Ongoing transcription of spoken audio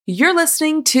You're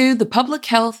listening to the Public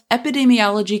Health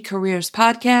Epidemiology Careers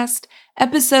Podcast,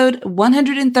 episode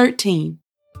 113.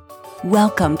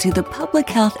 Welcome to the Public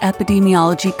Health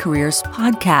Epidemiology Careers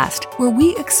Podcast, where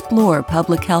we explore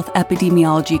public health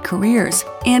epidemiology careers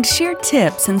and share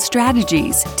tips and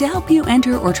strategies to help you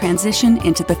enter or transition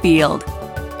into the field.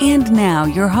 And now,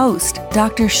 your host,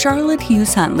 Dr. Charlotte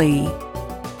Hughes Huntley.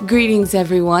 Greetings,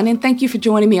 everyone, and thank you for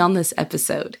joining me on this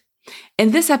episode.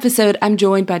 In this episode, I'm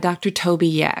joined by Dr. Toby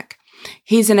Yak.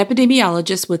 He's an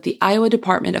epidemiologist with the Iowa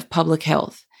Department of Public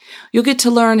Health. You'll get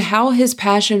to learn how his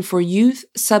passion for youth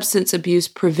substance abuse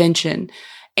prevention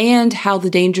and how the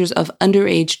dangers of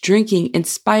underage drinking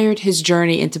inspired his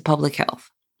journey into public health.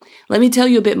 Let me tell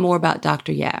you a bit more about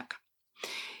Dr. Yak.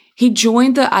 He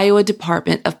joined the Iowa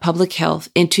Department of Public Health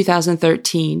in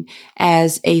 2013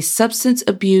 as a Substance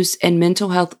Abuse and Mental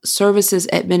Health Services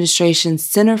Administration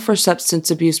Center for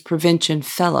Substance Abuse Prevention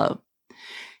Fellow.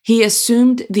 He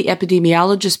assumed the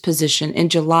epidemiologist position in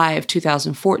July of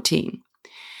 2014.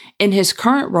 In his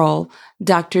current role,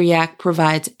 Dr. Yak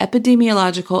provides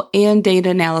epidemiological and data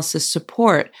analysis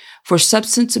support for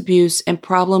substance abuse and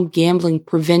problem gambling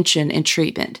prevention and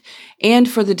treatment, and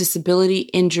for the Disability,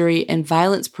 Injury, and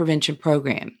Violence Prevention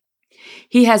Program.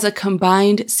 He has a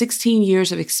combined 16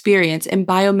 years of experience in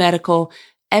biomedical,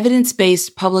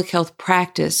 evidence-based public health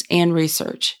practice and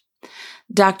research.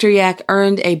 Dr. Yak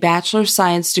earned a Bachelor of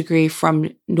Science degree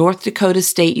from North Dakota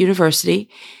State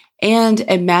University and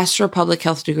a Master of Public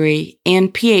Health degree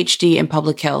and PhD in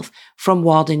Public Health from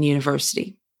Walden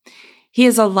University. He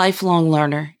is a lifelong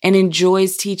learner and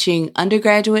enjoys teaching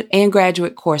undergraduate and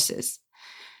graduate courses.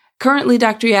 Currently,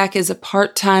 Dr. Yak is a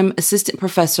part-time assistant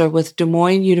professor with Des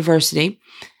Moines University.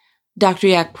 Dr.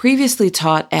 Yak previously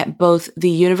taught at both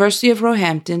the University of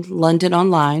Roehampton, London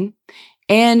Online,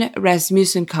 and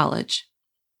Rasmussen College.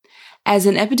 As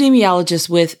an epidemiologist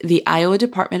with the Iowa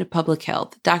Department of Public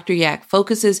Health, Dr. Yak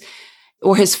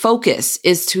his focus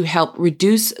is to help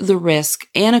reduce the risk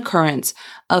and occurrence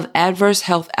of adverse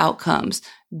health outcomes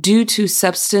due to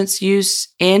substance use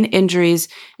and injuries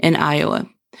in Iowa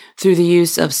through the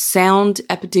use of sound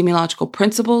epidemiological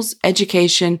principles,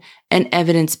 education, and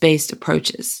evidence-based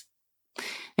approaches.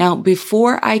 Now,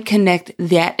 before I connect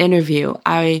that interview,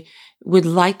 I would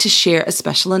like to share a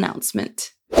special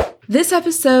announcement. This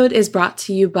episode is brought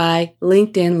to you by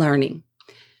LinkedIn Learning.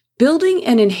 Building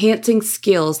and enhancing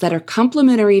skills that are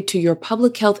complementary to your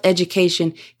public health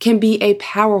education can be a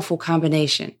powerful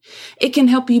combination. It can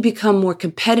help you become more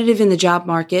competitive in the job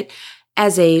market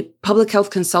as a public health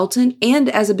consultant and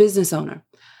as a business owner.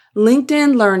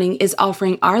 LinkedIn Learning is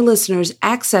offering our listeners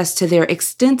access to their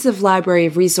extensive library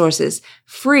of resources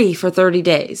free for 30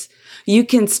 days. You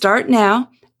can start now,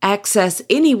 access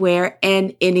anywhere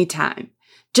and anytime.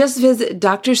 Just visit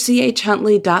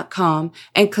drchuntley.com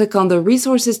and click on the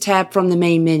Resources tab from the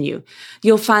main menu.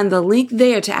 You'll find the link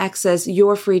there to access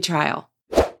your free trial.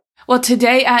 Well,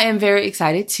 today I am very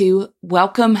excited to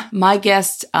welcome my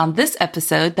guest on this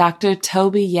episode, Dr.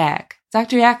 Toby Yak.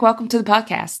 Dr. Yak, welcome to the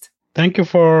podcast. Thank you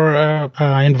for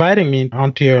inviting me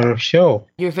onto your show.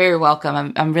 You're very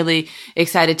welcome. I'm really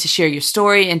excited to share your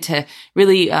story and to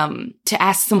really to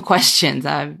ask some questions.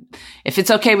 If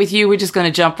it's okay with you, we're just going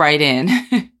to jump right in.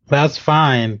 That's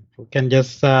fine. We can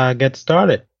just get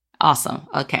started. Awesome.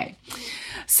 Okay.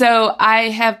 So I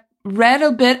have read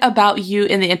a bit about you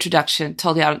in the introduction,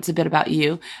 told the audience a bit about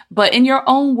you, but in your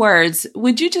own words,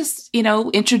 would you just,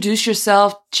 introduce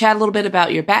yourself, chat a little bit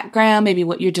about your background, maybe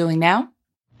what you're doing now?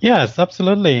 Yes,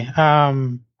 absolutely.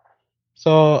 I'm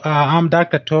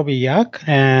Dr. Toby Yak,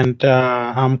 and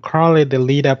I'm currently the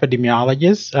lead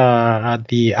epidemiologist at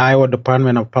the Iowa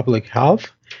Department of Public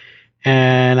Health.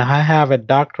 And I have a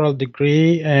doctoral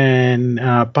degree in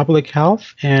public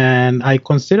health, and I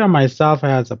consider myself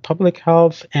as a public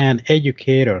health and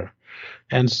educator.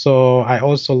 And so I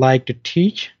also like to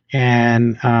teach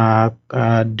and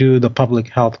do the public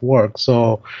health work.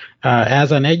 So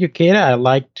as an educator, I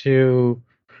like to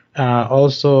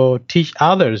also teach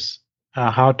others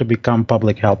how to become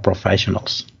public health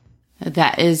professionals.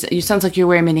 You sounds like you're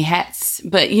wearing many hats,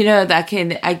 but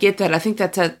I get that. I think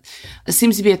it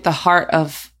seems to be at the heart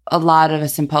of a lot of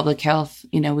us in public health.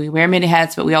 We wear many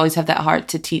hats, but we always have that heart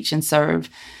to teach and serve.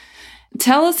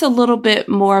 Tell us a little bit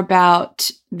more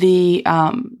about the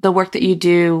work that you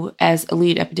do as a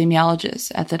lead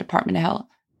epidemiologist at the Department of Health.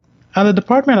 The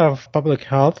Department of Public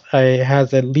Health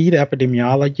has a lead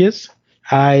epidemiologist.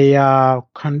 I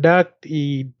conduct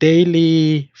the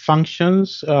daily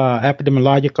functions,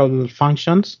 epidemiological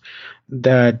functions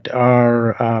that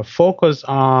are focused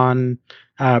on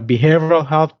behavioral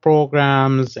health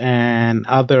programs and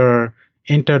other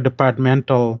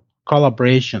interdepartmental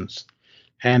collaborations.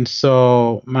 And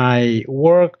so my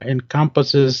work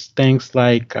encompasses things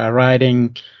like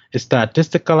writing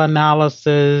statistical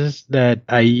analysis that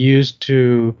I use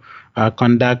to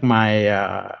conduct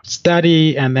my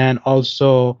study, and then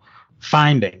also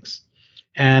findings.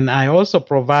 And I also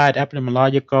provide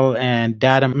epidemiological and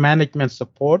data management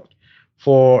support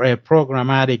for a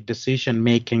programmatic decision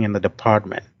making in the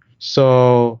department.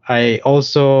 So I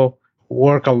also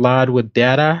work a lot with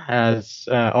data, as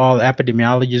all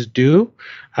epidemiologists do.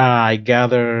 I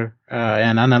gather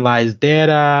and analyze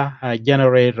data, I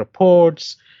generate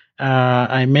reports,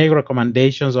 I make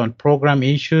recommendations on program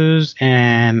issues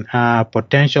and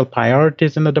potential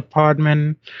priorities in the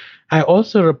department. I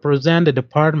also represent the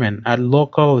department at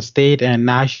local, state, and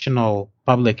national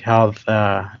public health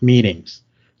meetings.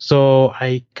 So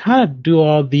I kind of do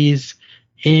all these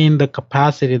in the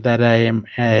capacity that I am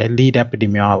a lead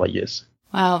epidemiologist.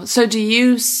 Wow. So do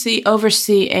you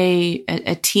oversee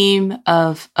a team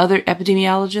of other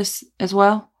epidemiologists as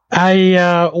well?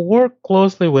 I work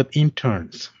closely with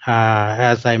interns.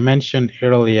 As I mentioned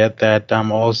earlier, that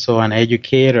I'm also an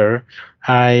educator.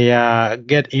 I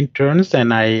get interns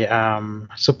and I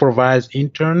supervise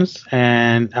interns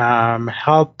and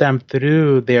help them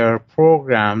through their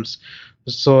programs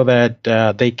so that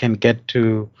they can get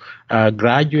to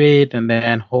graduate and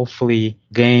then hopefully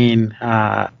gain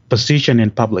position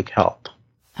in public health.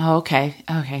 Oh, okay.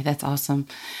 Okay. That's awesome.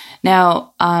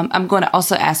 Now, I'm going to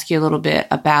also ask you a little bit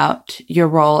about your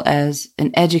role as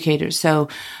an educator. So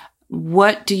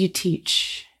what do you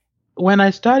teach? When I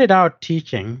started out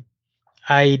teaching,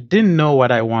 I didn't know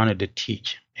what I wanted to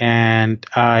teach. And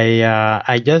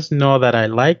I just know that I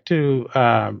like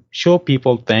to show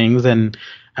people things and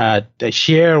to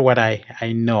share what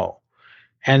I know.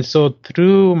 And so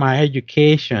through my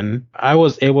education, I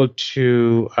was able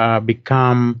to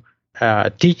become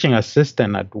a teaching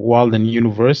assistant at Walden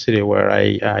University, where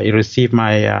I received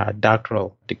my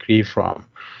doctoral degree from.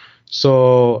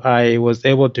 So I was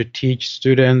able to teach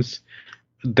students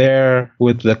there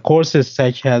with the courses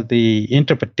such as the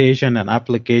interpretation and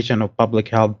application of public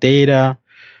health data.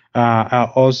 I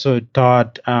also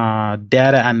taught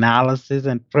data analysis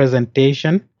and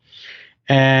presentation.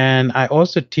 And I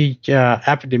also teach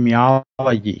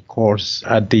epidemiology course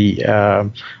at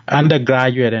the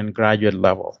undergraduate and graduate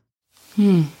level.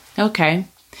 Okay.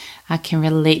 I can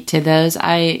relate to those.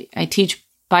 I teach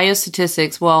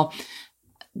biostatistics. Well,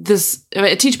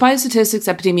 I teach biostatistics,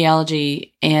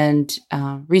 epidemiology, and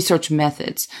research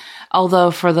methods.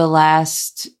 Although for the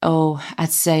last, I'd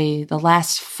say the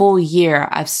last full year,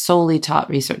 I've solely taught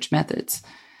research methods.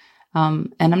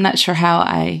 And I'm not sure how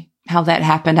that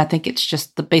happened. I think it's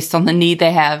just based on the need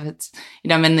they have. It's,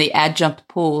 I'm in the adjunct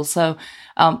pool. So,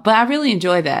 but I really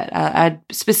enjoy that. I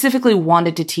specifically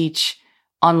wanted to teach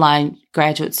online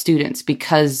graduate students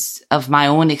because of my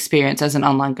own experience as an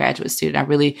online graduate student. I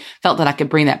really felt that I could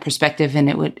bring that perspective and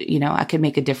it would, I could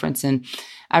make a difference. And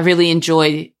I really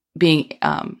enjoy being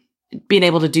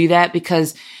able to do that,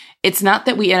 because it's not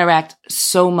that we interact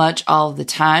so much all the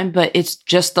time, but it's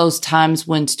just those times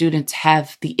when students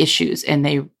have the issues and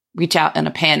they reach out in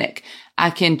a panic.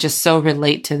 I can just so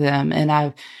relate to them. And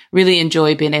I really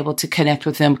enjoy being able to connect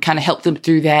with them, kind of help them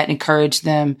through that, encourage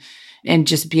them, and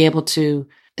just be able to,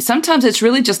 sometimes it's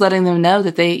really just letting them know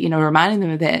that they, reminding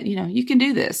them that, you can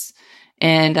do this.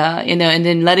 And, and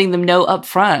then letting them know up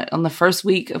front on the first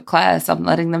week of class, I'm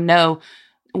letting them know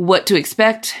what to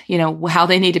expect, how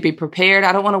they need to be prepared.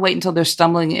 I don't want to wait until they're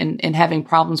stumbling and having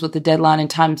problems with the deadline and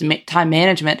time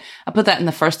management. I put that in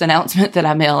the first announcement that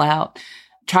I mail out.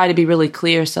 Try to be really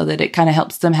clear so that it kind of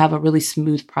helps them have a really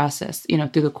smooth process,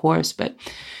 through the course. But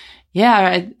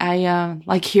yeah, I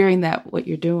like hearing that, what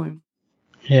you're doing.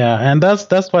 Yeah, and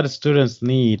that's what the students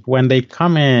need when they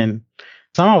come in.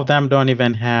 Some of them don't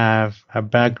even have a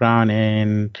background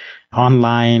in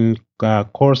online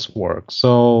coursework.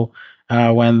 So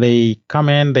when they come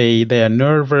in, they are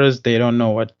nervous. They don't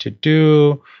know what to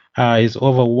do. It's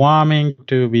overwhelming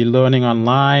to be learning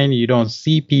online. You don't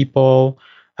see people.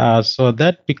 So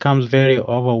that becomes very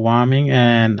overwhelming.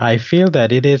 And I feel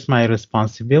that it is my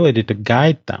responsibility to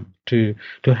guide them, to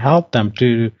help them,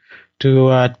 to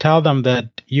tell them that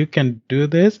you can do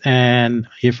this. And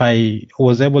if I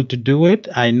was able to do it,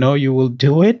 I know you will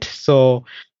do it. So,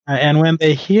 and when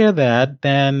they hear that,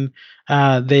 then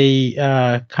they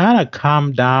kind of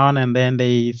calm down, and then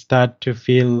they start to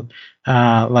feel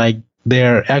like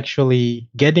they're actually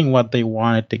getting what they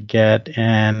wanted to get.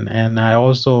 And I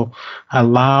also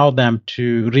allow them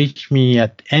to reach me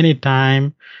at any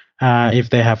time if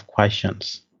they have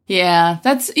questions. Yeah,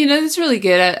 that's really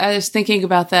good. I was thinking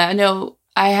about that. I know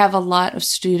I have a lot of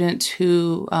students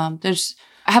who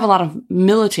I I have a lot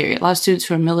of students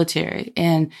who are military,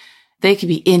 and they could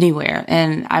be anywhere.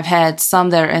 And I've had some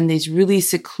that are in these really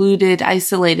secluded,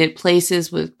 isolated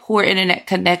places with poor internet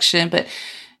connection, but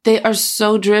they are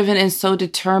so driven and so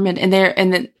determined. And they're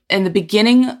in the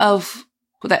beginning of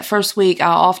that first week,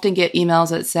 I'll often get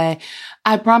emails that say,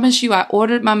 I promise you I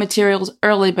ordered my materials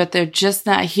early, but they're just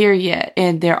not here yet.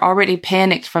 And they're already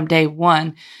panicked from day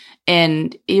one.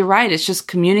 And you're right. It's just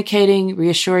communicating,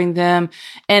 reassuring them.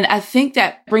 And I think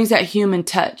that brings that human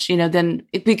touch,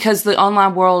 because the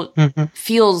online world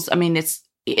feels,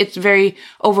 it's very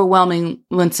overwhelming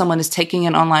when someone is taking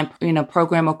an online,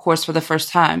 program or course for the first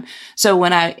time. So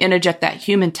when I interject that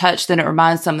human touch, then it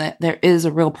reminds them that there is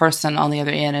a real person on the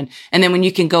other end. And then when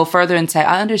you can go further and say,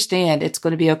 I understand, it's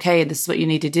going to be okay. This is what you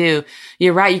need to do.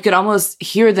 You're right. You could almost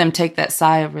hear them take that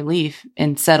sigh of relief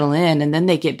and settle in, and then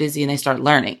they get busy and they start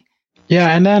learning.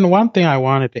 Yeah, and then one thing I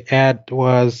wanted to add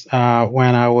was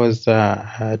when I was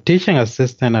a teaching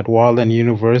assistant at Walden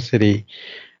University,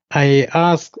 I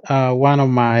asked one of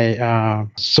my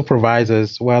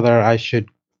supervisors whether I should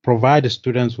provide the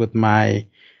students with my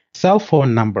cell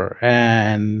phone number.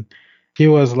 And he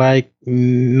was like,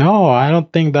 no, I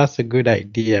don't think that's a good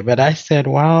idea. But I said,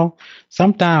 well,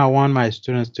 sometimes I want my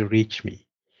students to reach me.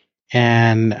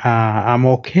 And I'm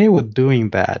okay with doing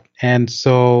that. And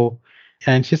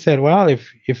she said, well,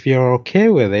 if you're okay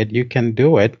with it, you can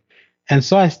do it. And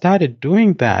so I started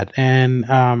doing that and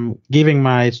giving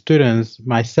my students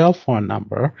my cell phone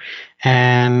number.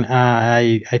 And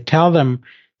I tell them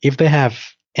if they have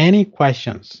any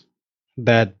questions,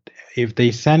 that if they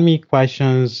send me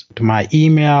questions to my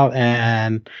email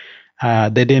and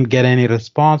they didn't get any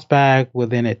response back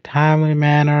within a timely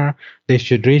manner, they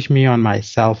should reach me on my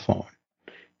cell phone.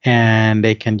 And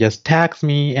they can just text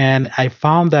me. And I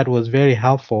found that was very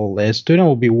helpful. A student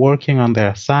will be working on their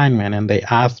assignment and they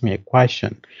ask me a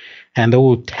question and they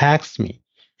will text me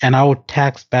and I will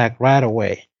text back right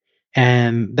away.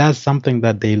 And that's something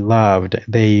that they loved.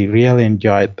 They really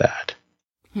enjoyed that.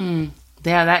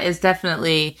 Yeah, that is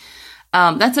definitely,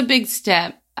 that's a big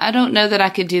step. I don't know that I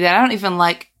could do that. I don't even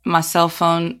like my cell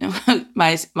phone,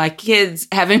 my kids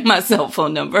having my cell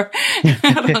phone number.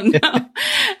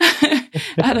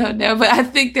 I don't know, but I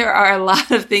think there are a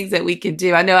lot of things that we can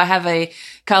do. I know I have a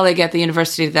colleague at the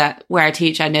university where I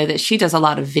teach. I know that she does a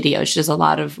lot of videos. She does a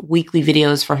lot of weekly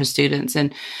videos for her students.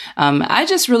 And I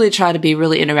just really try to be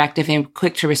really interactive and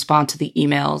quick to respond to the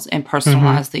emails and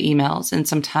personalize the emails. And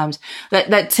sometimes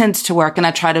that tends to work. And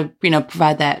I try to,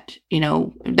 provide that,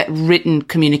 that written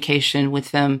communication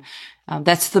with them.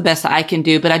 That's the best I can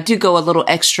do, but I do go a little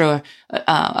extra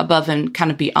above and kind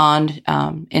of beyond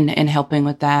in helping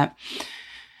with that.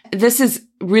 This is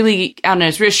really, I don't know,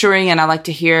 it's reassuring, and I like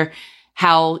to hear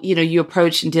how you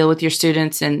approach and deal with your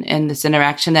students and this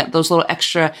interaction. That those little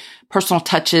extra personal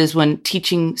touches when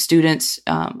teaching students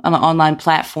on an online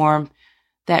platform,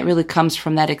 that really comes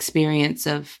from that experience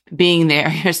of being there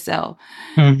yourself.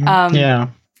 Yeah.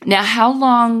 Now, how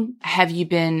long have you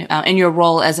been in your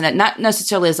role as not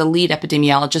necessarily as a lead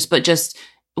epidemiologist, but just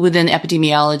within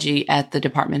epidemiology at the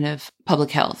Department of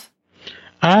Public Health?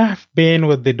 I've been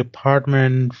with the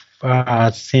department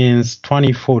since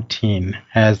 2014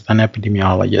 as an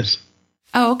epidemiologist.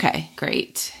 Oh, okay.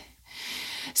 Great.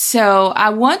 So I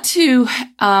want to,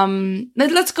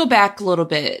 let's go back a little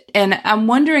bit. And I'm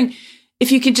wondering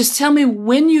if you could just tell me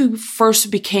when you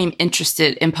first became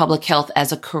interested in public health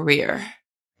as a career.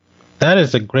 That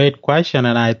is a great question,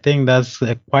 and I think that's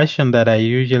a question that I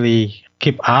usually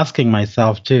keep asking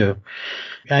myself too.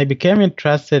 I became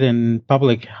interested in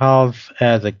public health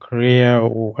as a career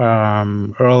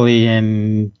early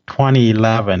in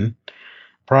 2011.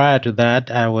 Prior to that,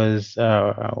 I was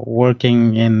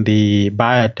working in the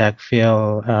biotech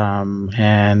field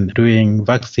and doing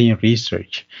vaccine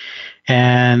research.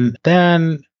 And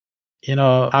then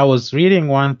I was reading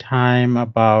one time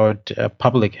about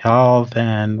public health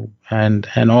and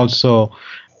also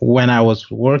when I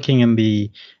was working in the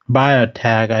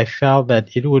biotech, I felt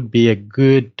that it would be a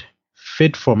good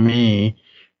fit for me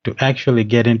to actually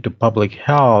get into public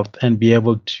health and be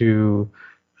able to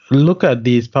look at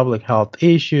these public health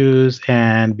issues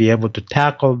and be able to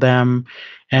tackle them.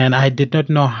 And I did not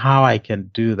know how I can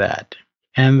do that.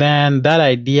 And then that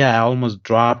idea, I almost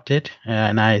dropped it.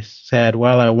 And I said,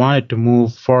 well, I wanted to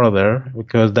move further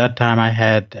because that time I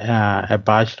had a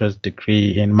bachelor's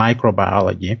degree in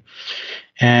microbiology.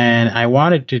 And I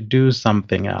wanted to do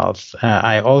something else.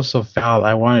 I also felt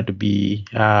I wanted to be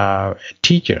a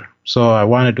teacher. So I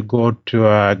wanted to go to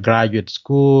a graduate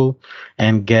school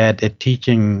and get a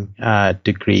teaching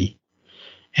degree.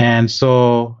 And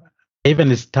so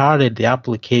even started the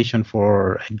application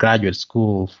for a graduate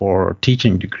school for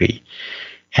teaching degree.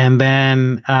 And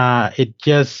then it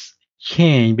just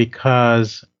changed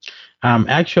because I'm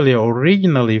actually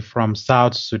originally from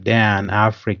South Sudan,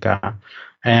 Africa,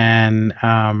 and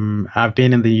I've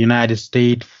been in the United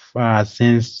States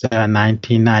since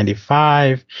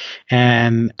 1995.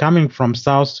 And coming from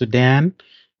South Sudan,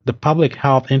 the public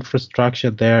health infrastructure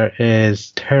there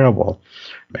is terrible.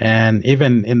 And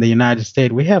even in the United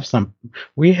States,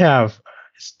 we have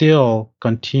still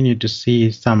continue to see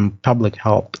some public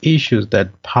health issues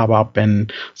that pop up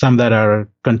and some that are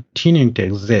continuing to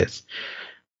exist.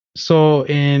 So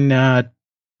in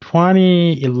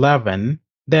 2011,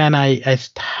 then I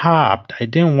stopped. I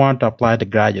didn't want to apply to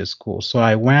graduate school. So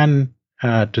I went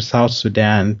to South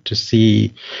Sudan to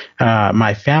see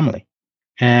my family.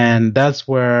 And that's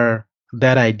where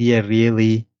that idea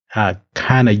really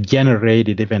kind of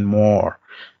generated even more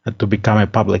to become a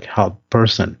public health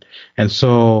person. And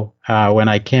so when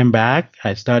I came back,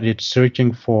 I started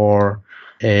searching for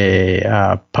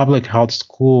a public health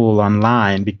school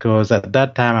online because at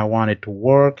that time I wanted to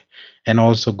work and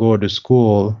also go to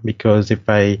school because if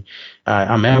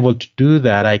I'm able to do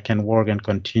that, I can work and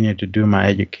continue to do my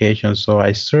education. So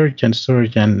I searched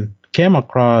and came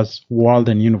across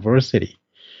Walden University.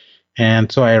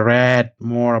 And so I read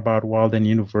more about Walden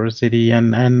University,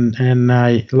 and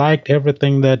I liked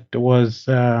everything that was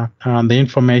on the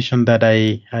information that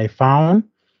I found.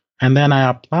 And then I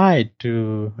applied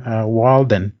to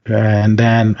Walden, and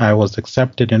then I was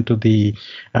accepted into the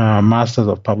Masters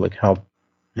of Public Health.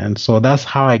 And so that's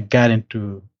how I got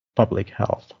into public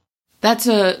health. That's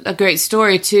a great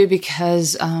story, too,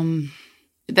 because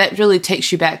that really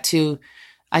takes you back to,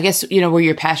 I guess, where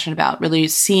you're passionate about, really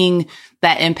seeing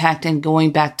that impact and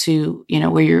going back to,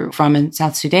 where you're from in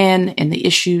South Sudan and the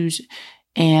issues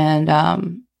and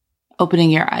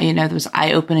opening your, there was an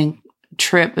eye-opening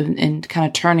trip and kind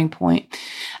of turning point.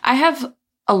 I have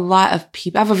a lot of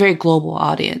people, I have a very global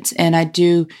audience, and I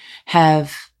do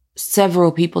have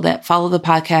several people that follow the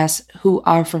podcast who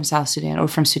are from South Sudan or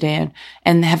from Sudan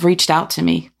and have reached out to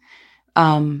me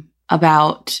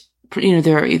about,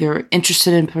 they're either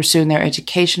interested in pursuing their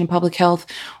education in public health,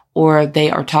 or they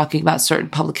are talking about certain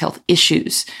public health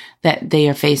issues that they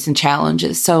are facing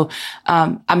challenges. So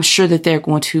I'm sure that they're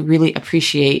going to really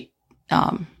appreciate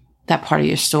that part of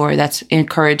your story. That's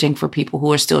encouraging for people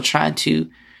who are still trying to,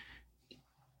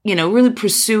 really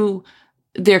pursue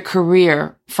their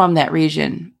career from that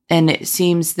region. And it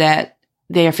seems that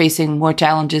they are facing more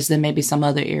challenges than maybe some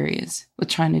other areas with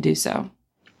trying to do so.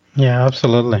 Yeah,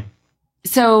 absolutely.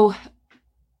 So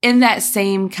in that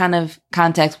same kind of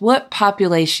context, what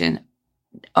population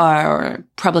or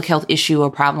public health issue or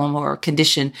problem or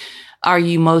condition are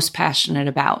you most passionate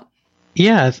about?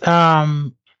 Yes,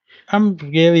 I'm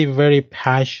really very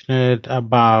passionate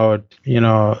about,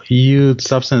 youth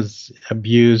substance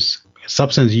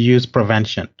use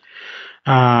prevention.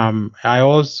 I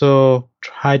also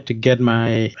try to get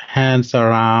my hands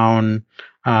around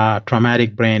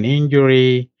traumatic brain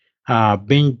injury,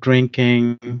 binge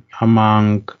drinking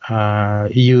among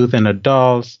youth and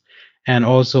adults, and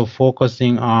also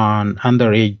focusing on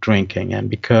underage drinking. And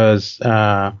because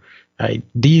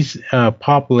these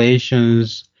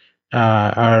populations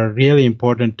are really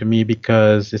important to me,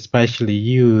 because especially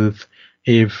youth,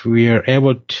 if we are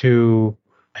able to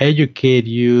educate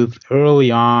youth early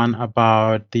on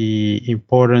about the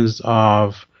importance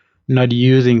of not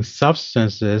using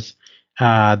substances,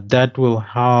 that will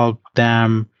help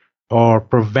them or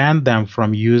prevent them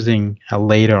from using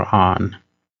later on.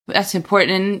 That's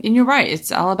important. And you're right.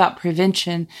 It's all about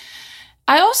prevention.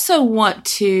 I also want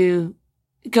to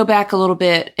go back a little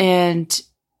bit, and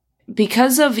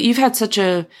because of you've had such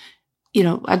a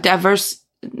diverse,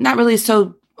 not really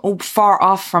so far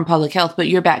off from public health, but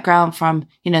your background from,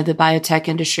 the biotech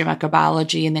industry,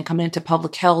 microbiology, and then coming into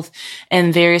public health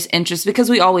and various interests, because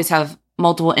we always have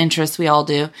multiple interests. We all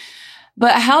do.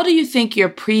 But how do you think your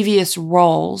previous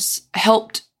roles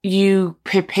helped you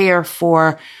prepare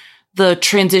for the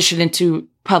transition into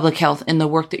public health and the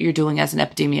work that you're doing as an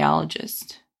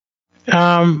epidemiologist?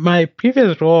 My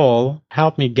previous role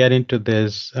helped me get into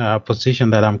this position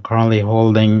that I'm currently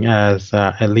holding as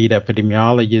a lead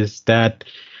epidemiologist. That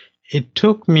it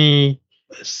took me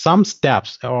some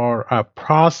steps or a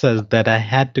process that I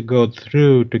had to go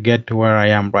through to get to where I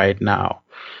am right now.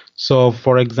 So,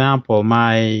 for example,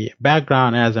 my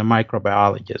background as a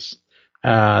microbiologist,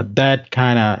 that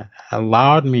kind of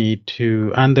allowed me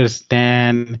to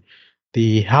understand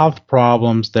the health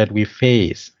problems that we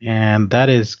face, and that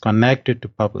is connected to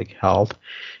public health.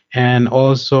 And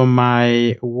also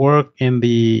my work in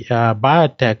the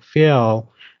biotech field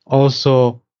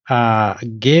also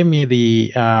gave me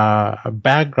the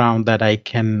background that I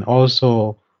can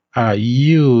also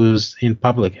use in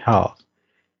public health.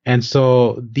 And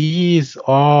so these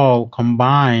all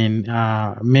combined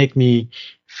make me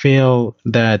feel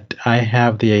that I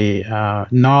have the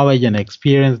knowledge and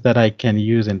experience that I can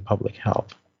use in public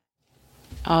health.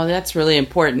 Oh, that's really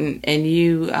important.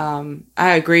 And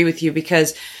I agree with you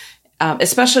because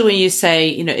especially when you say,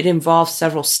 it involves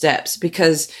several steps,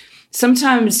 because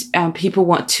sometimes people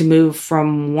want to move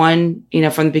from from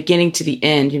the beginning to the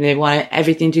end. They want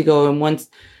everything to go in one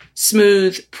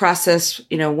smooth process,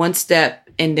 one step,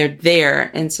 and they're there.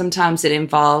 And sometimes it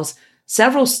involves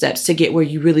several steps to get where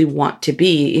you really want to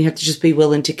be. You have to just be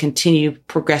willing to continue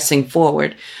progressing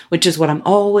forward, which is what I'm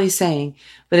always saying.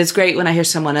 But it's great when I hear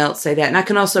someone else say that. And I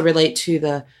can also relate to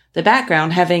the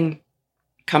background, having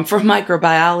come from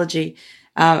microbiology.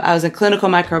 I was in clinical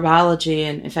microbiology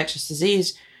and infectious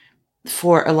disease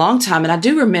for a long time. And I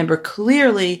do remember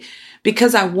clearly,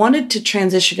 because I wanted to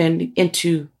transition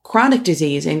into chronic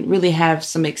disease and really have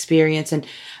some experience. And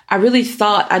I really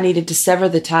thought I needed to sever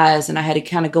the ties, and I had to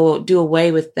kind of do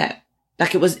away with that.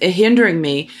 Like, it was hindering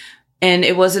me. And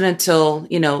it wasn't until,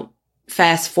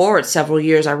 fast forward several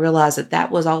years, I realized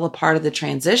that was all a part of the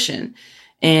transition.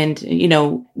 And,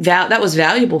 that was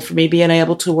valuable for me, being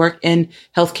able to work in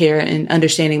healthcare and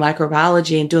understanding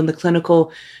microbiology and doing the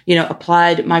clinical,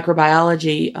 applied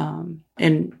microbiology,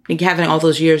 and having all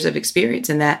those years of experience.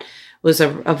 And that was a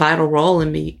vital role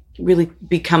in me really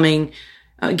becoming,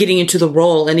 getting into the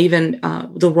role, and even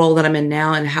the role that I'm in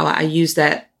now, and how I use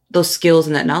those skills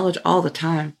and that knowledge all the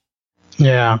time.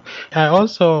 Yeah. I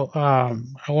also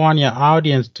I want your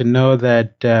audience to know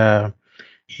that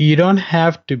you don't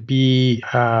have to be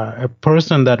a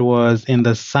person that was in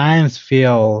the science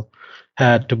field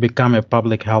to become a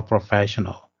public health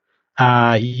professional.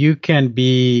 You can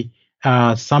be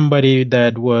somebody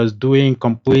that was doing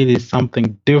completely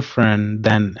something different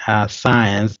than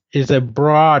science. It's a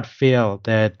broad field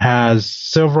that has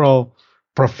several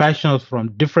professionals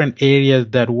from different areas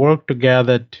that work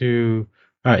together to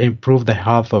improve the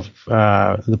health of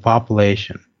the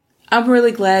population. I'm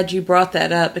really glad you brought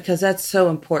that up, because that's so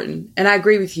important. And I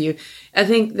agree with you. I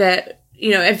think that,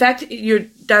 in fact, your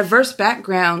diverse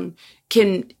background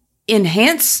can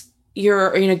enhance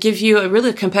give you a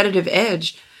really competitive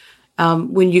edge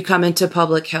when you come into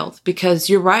public health, because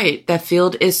you're right. That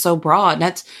field is so broad. And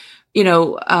that's,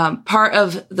 part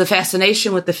of the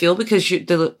fascination with the field, because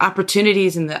the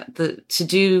opportunities and the to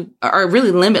do are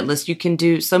really limitless. You can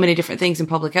do so many different things in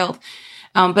public health.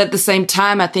 But at the same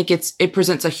time, I think it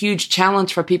presents a huge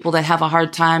challenge for people that have a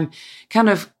hard time kind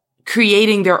of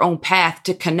creating their own path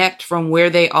to connect from where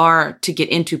they are to get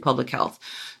into public health.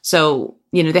 So,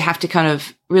 they have to kind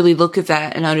of really look at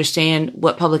that and understand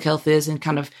what public health is and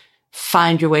kind of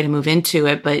find your way to move into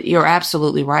it. But you're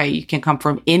absolutely right. You can come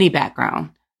from any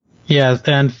background. Yes,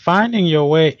 and finding your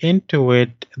way into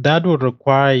it, that would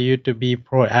require you to be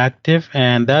proactive.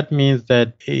 And that means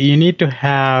that you need to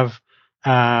have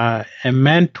a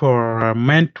mentor or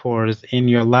mentors in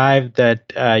your life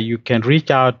that you can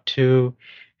reach out to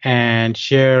and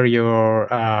share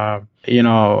your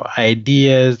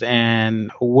ideas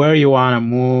and where you want to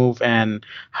move and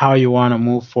how you want to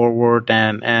move forward,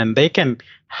 and they can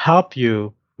help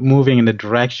you moving in the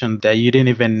direction that you didn't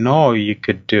even know you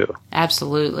could do.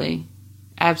 Absolutely.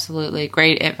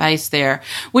 Great advice there,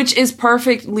 which is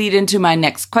perfect lead into my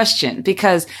next question,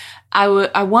 because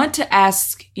I want to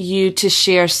ask you to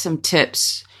share some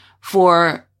tips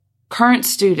for current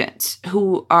students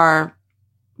who are,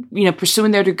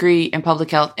 pursuing their degree in public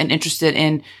health and interested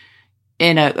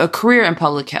in a career in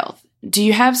public health. Do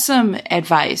you have some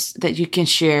advice that you can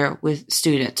share with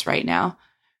students right now?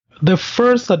 The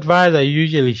first advice I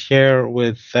usually share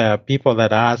with people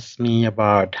that ask me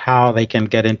about how they can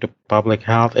get into public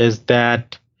health is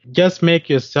that just make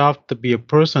yourself to be a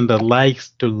person that likes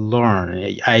to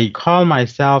learn. I call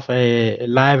myself a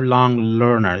lifelong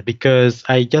learner because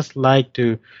I just like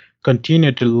to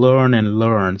continue to learn and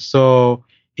learn. So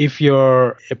if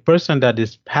you're a person that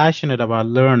is passionate about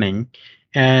learning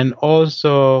and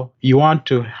also you want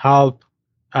to help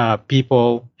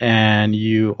people, and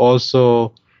you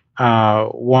also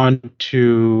want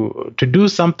to do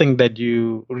something that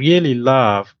you really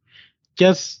love,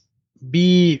 just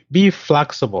be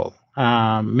flexible.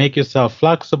 Make yourself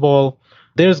flexible.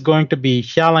 There's going to be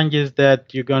challenges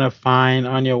that you're going to find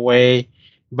on your way,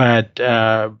 but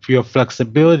your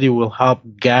flexibility will help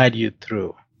guide you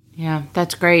through. Yeah,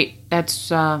 that's great. That's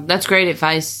great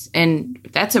advice, and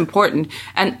that's important.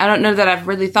 And I don't know that I've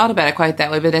really thought about it quite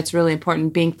that way, but that's really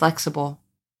important, being flexible.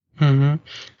 Mm-hmm.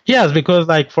 Yes, because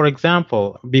like for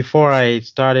example, before I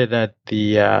started at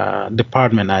the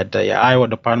department at the Iowa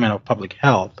Department of Public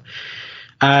Health,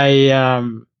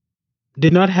 I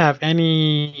did not have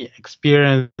any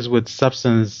experience with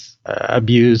substance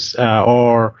abuse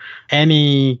or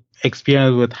any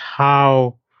experience with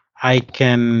how I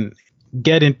can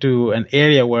get into an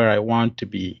area where I want to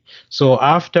be. So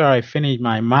after I finished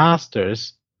my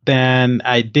master's, then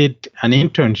I did an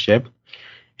internship,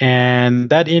 and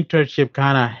that internship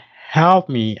kind of helped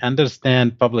me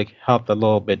understand public health a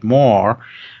little bit more.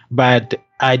 But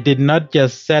I did not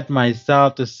just set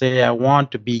myself to say I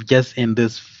want to be just in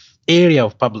this area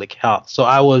of public health. So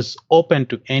I was open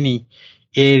to any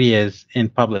areas in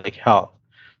public health.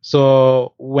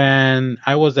 So when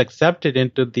I was accepted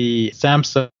into the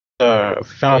SAMHSA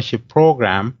fellowship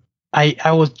program,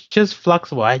 I was just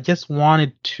flexible. I just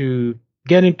wanted to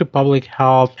get into public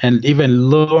health and even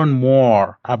learn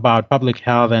more about public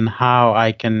health and how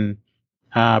I can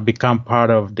become part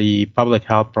of the public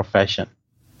health profession.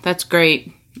 That's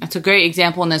great. That's a great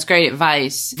example, and that's great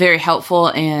advice. Very helpful.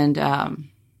 And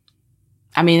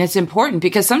I mean, it's important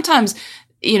because sometimes,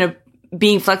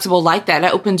 being flexible like that,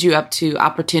 it opens you up to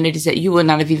opportunities that you would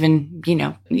not have even, you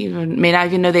may not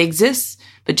even know they exist,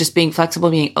 but just being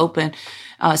flexible, being open,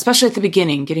 especially at the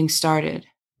beginning, getting started.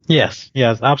 Yes,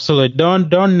 absolutely.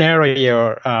 Don't narrow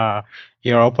your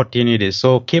opportunities.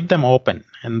 So keep them open,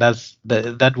 and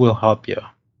that will help you.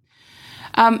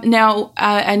 Now,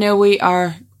 I know we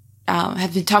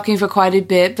have been talking for quite a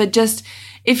bit, but just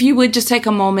if you would just take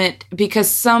a moment, because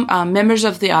some members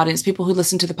of the audience, people who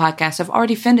listen to the podcast, have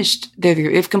already finished their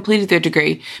degree, they've completed their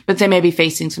degree, but they may be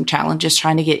facing some challenges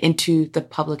trying to get into the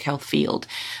public health field.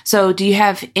 So do you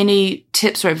have any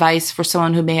tips or advice for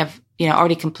someone who may have,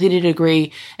 already completed a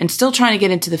degree and still trying to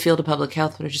get into the field of public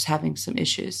health, but are just having some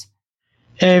issues?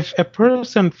 If a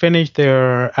person finished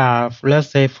their, let's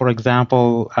say, for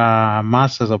example,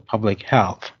 Masters of Public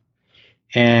Health,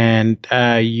 and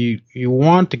you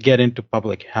want to get into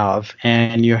public health,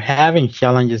 and you're having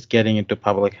challenges getting into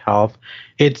public health,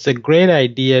 it's a great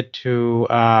idea to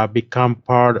become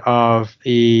part of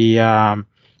the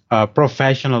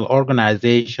professional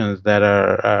organizations that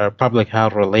are public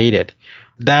health related.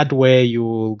 That way you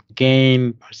will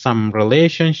gain some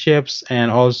relationships,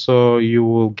 and also you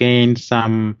will gain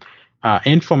some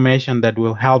information that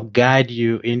will help guide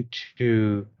you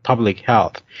into public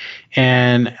health.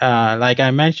 And like I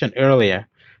mentioned earlier,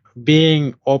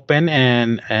 being open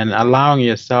and allowing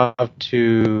yourself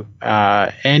to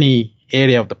any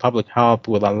area of the public health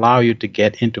will allow you to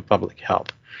get into public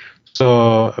health.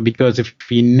 So, because if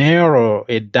you narrow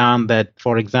it down, that,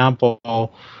 for example,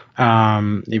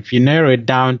 if you narrow it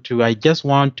down to, I just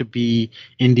want to be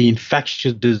in the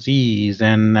infectious disease,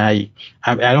 and I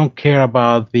don't care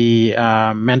about the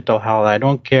mental health, I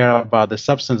don't care about the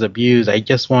substance abuse, I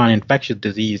just want infectious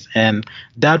disease, and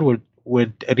that would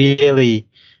really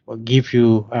give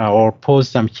you or pose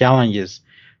some challenges.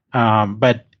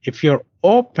 But if you're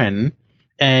open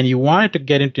and you wanted to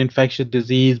get into infectious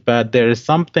disease, but there is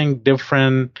something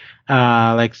different,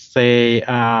 like say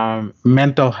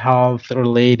mental health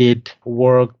related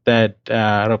work that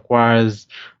requires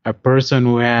a person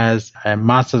who has a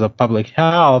master's of public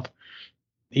health,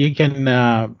 you can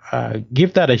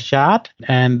give that a shot,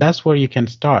 and that's where you can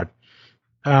start.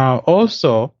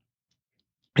 Also,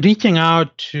 reaching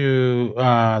out to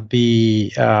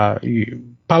the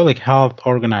public health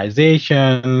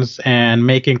organizations and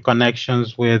making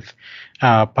connections with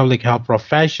public health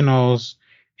professionals,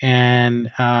 and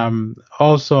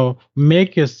also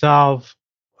make yourself,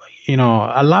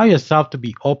 allow yourself to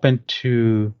be open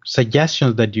to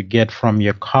suggestions that you get from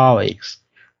your colleagues,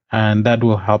 and that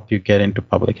will help you get into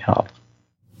public health.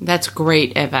 That's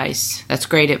great advice. That's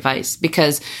great advice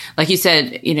because, like you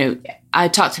said, I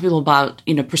talk to people about,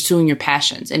 pursuing your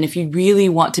passions. And if you really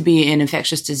want to be in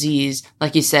infectious disease,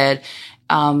 like you said,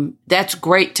 that's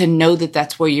great to know that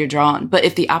that's where you're drawn. But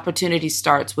if the opportunity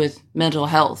starts with mental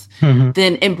health,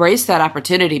 then embrace that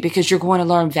opportunity because you're going to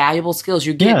learn valuable skills.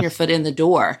 You're getting your foot in the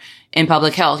door in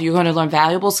public health. You're going to learn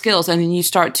valuable skills. And then you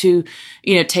start to,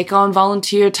 take on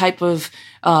volunteer type of,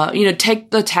 take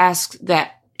the tasks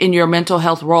that in your mental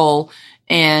health role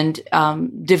and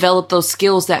develop those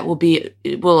skills that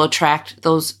will attract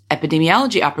those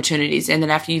epidemiology opportunities. And then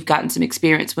after you've gotten some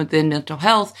experience within mental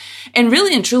health, and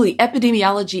really and truly,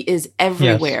 epidemiology is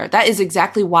everywhere. Yes. That is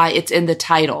exactly why it's in the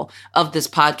title of this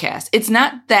podcast. It's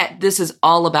not that this is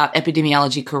all about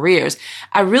epidemiology careers.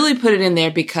 I really put it in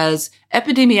there because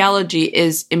epidemiology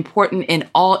is important in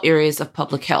all areas of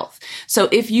public health. So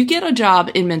if you get a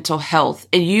job in mental health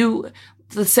and you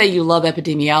let's say you love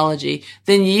epidemiology,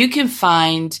 then you can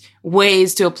find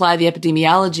ways to apply the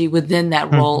epidemiology within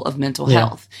that role of mental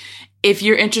health. If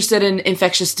you're interested in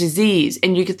infectious disease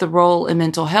and you get the role in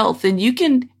mental health, then you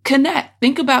can connect,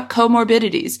 think about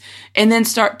comorbidities, and then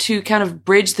start to kind of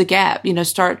bridge the gap,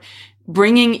 start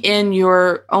bringing in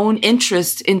your own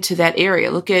interest into that area.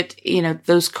 Look at,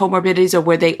 those comorbidities or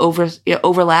where they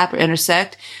overlap or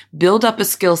intersect, build up a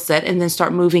skill set, and then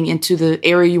start moving into the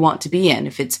area you want to be in,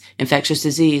 if it's infectious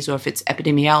disease or if it's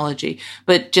epidemiology.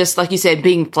 But just like you said,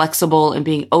 being flexible and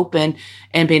being open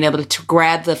and being able to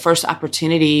grab the first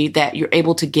opportunity that you're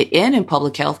able to get in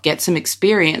public health, get some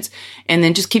experience, and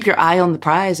then just keep your eye on the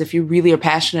prize if you really are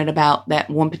passionate about that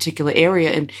one particular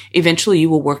area, and eventually you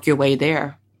will work your way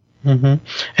there. Mm-hmm.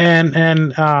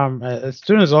 And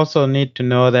students also need to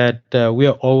know that we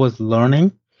are always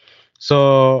learning.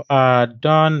 So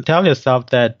don't tell yourself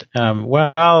that,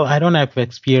 well, I don't have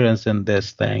experience in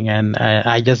this thing and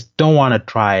I just don't want to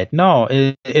try it. No,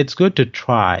 it's good to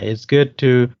try. It's good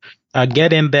to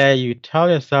get in there. You tell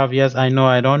yourself, yes, I know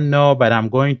I don't know, but I'm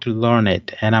going to learn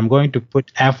it, and I'm going to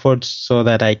put efforts so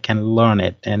that I can learn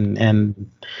it, and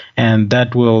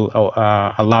that will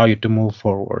allow you to move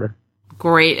forward.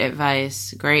 Great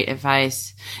advice. Great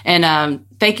advice. And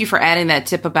thank you for adding that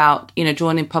tip about,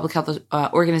 joining public health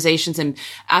organizations. And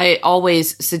I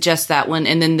always suggest that one.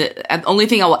 And then the only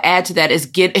thing I will add to that is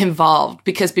get involved,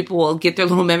 because people will get their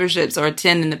little memberships or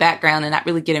attend in the background and not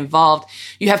really get involved.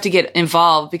 You have to get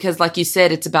involved because, like you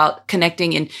said, it's about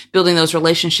connecting and building those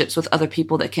relationships with other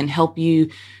people that can help you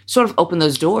sort of open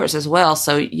those doors as well.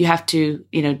 So you have to,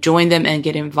 join them and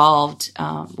get involved,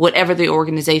 whatever the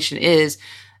organization is.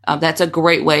 That's a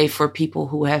great way for people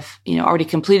who have, already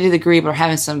completed the degree but are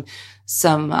having some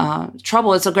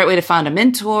trouble. It's a great way to find a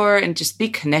mentor and just be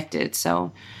connected.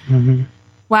 So,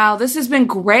 Wow, this has been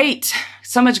great.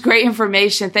 So much great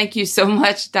information. Thank you so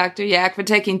much, Dr. Yak, for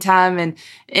taking time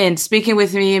and speaking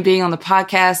with me and being on the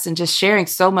podcast and just sharing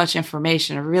so much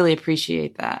information. I really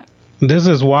appreciate that. This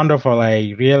is wonderful.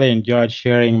 I really enjoyed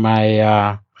sharing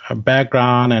my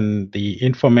background and the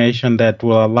information that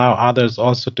will allow others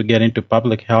also to get into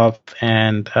public health.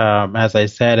 And as I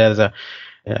said, as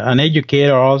an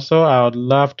educator also, I would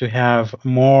love to have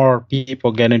more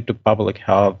people get into public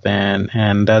health,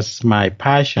 and that's my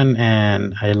passion,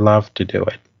 and I love to do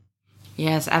it.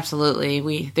 Yes,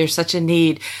 absolutely. There's such a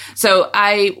need. So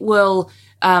I will,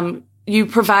 you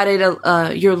provided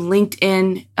your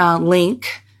LinkedIn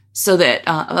link so that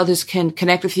others can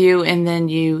connect with you, and then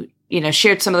you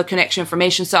shared some of the connection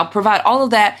information. So I'll provide all of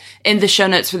that in the show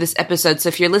notes for this episode. So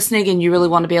if you're listening and you really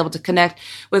want to be able to connect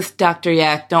with Dr.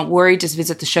 Yak, don't worry, just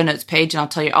visit the show notes page and I'll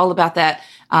tell you all about that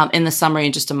in the summary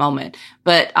in just a moment.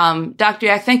 But Dr.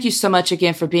 Yak, thank you so much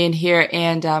again for being here.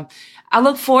 And I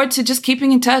look forward to just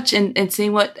keeping in touch and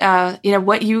seeing what,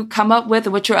 what you come up with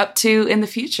and what you're up to in the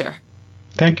future.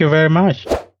 Thank you very much.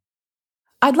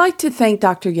 I'd like to thank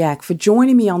Dr. Yak for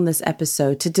joining me on this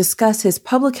episode to discuss his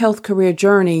public health career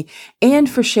journey and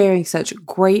for sharing such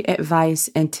great advice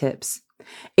and tips.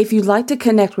 If you'd like to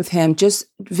connect with him, just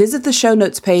visit the show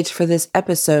notes page for this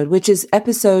episode, which is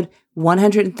episode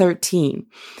 113.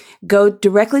 Go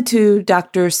directly to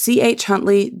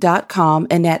drchuntley.com,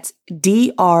 and that's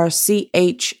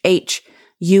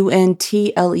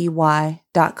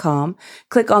drchhuntley.com.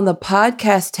 Click on the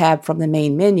podcast tab from the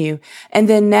main menu and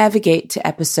then navigate to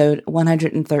episode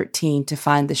 113 to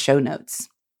find the show notes.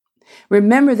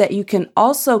 Remember that you can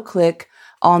also click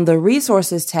on the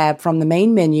resources tab from the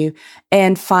main menu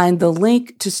and find the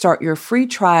link to start your free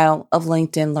trial of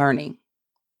LinkedIn Learning.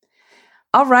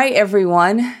 All right,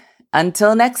 everyone.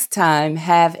 Until next time,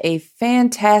 have a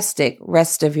fantastic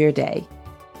rest of your day.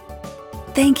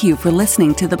 Thank you for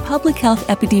listening to the Public Health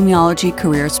Epidemiology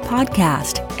Careers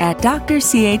Podcast at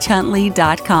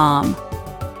drchuntley.com.